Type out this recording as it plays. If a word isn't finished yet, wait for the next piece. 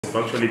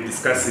was actually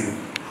discussing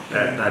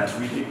that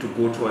we need to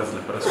go towards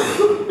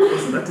laparoscopy,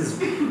 because that is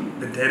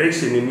the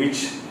direction in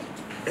which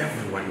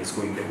everyone is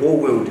going, the whole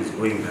world is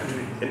going that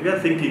way. And we are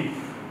thinking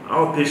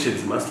our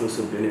patients must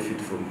also benefit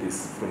from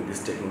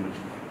this technology.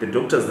 The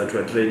doctors that we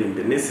are training,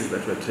 the nurses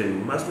that we are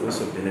training must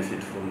also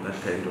benefit from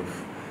that kind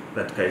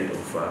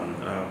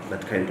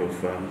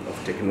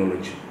of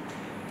technology.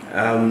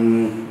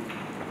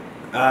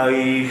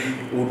 I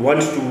would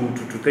want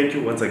to thank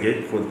you once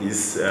again for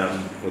this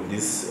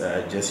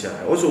gesture.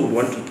 I also would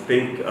want to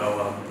thank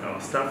our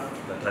staff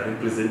that are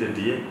represented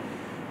here,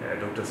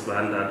 Dr.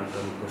 Spanda,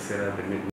 Dr. Mukosera, the